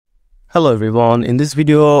Hello everyone, in this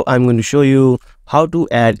video I'm going to show you how to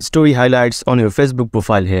add story highlights on your Facebook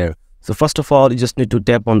profile here. So first of all, you just need to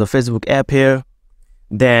tap on the Facebook app here.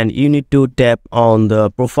 Then you need to tap on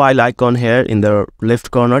the profile icon here in the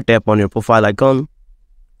left corner. Tap on your profile icon.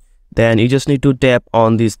 Then you just need to tap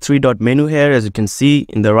on this three-dot menu here, as you can see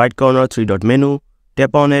in the right corner, three-dot menu.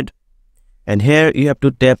 Tap on it. And here you have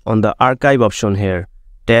to tap on the archive option here.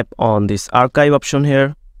 Tap on this archive option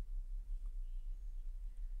here.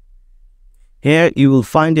 Here you will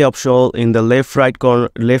find the option in the left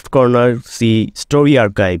corner, see story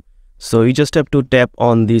archive. So you just have to tap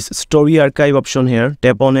on this story archive option here.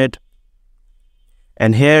 Tap on it.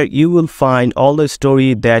 And here you will find all the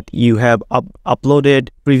story that you have uploaded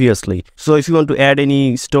previously. So if you want to add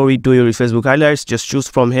any story to your Facebook highlights, just choose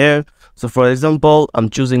from here. So for example,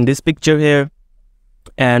 I'm choosing this picture here.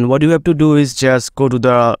 And what you have to do is just go to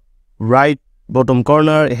the right bottom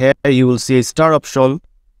corner. Here you will see a star option,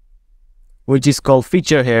 which is called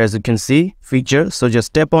feature here, as you can see, feature. So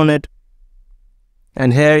just tap on it.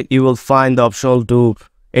 And here you will find the option to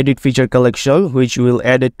edit feature collection, which will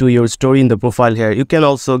add it to your story in the profile here. You can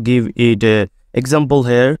also give it a example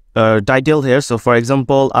here, title here. So for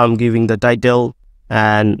example, I'm giving the title,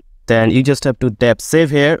 and then you just have to tap save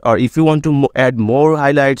here. Or if you want to add more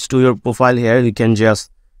highlights to your profile here, you can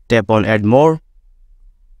just tap on add more.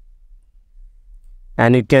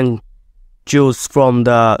 And you can choose from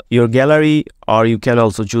your gallery, or you can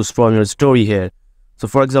also choose from your story here. So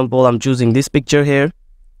for example, I'm choosing this picture here,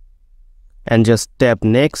 and just tap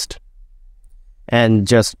next and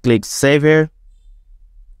just click save here.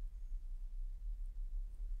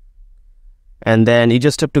 And then you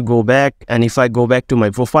just have to go back, and if I go back to my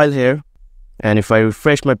profile here, and if I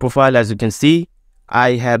refresh my profile, as you can see,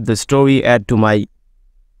 I have the story add to my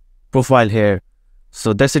profile here.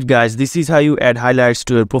 So that's it guys, this is how you add highlights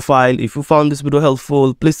to your profile. If you found this video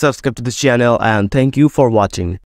helpful, please subscribe to this channel, and thank you for watching.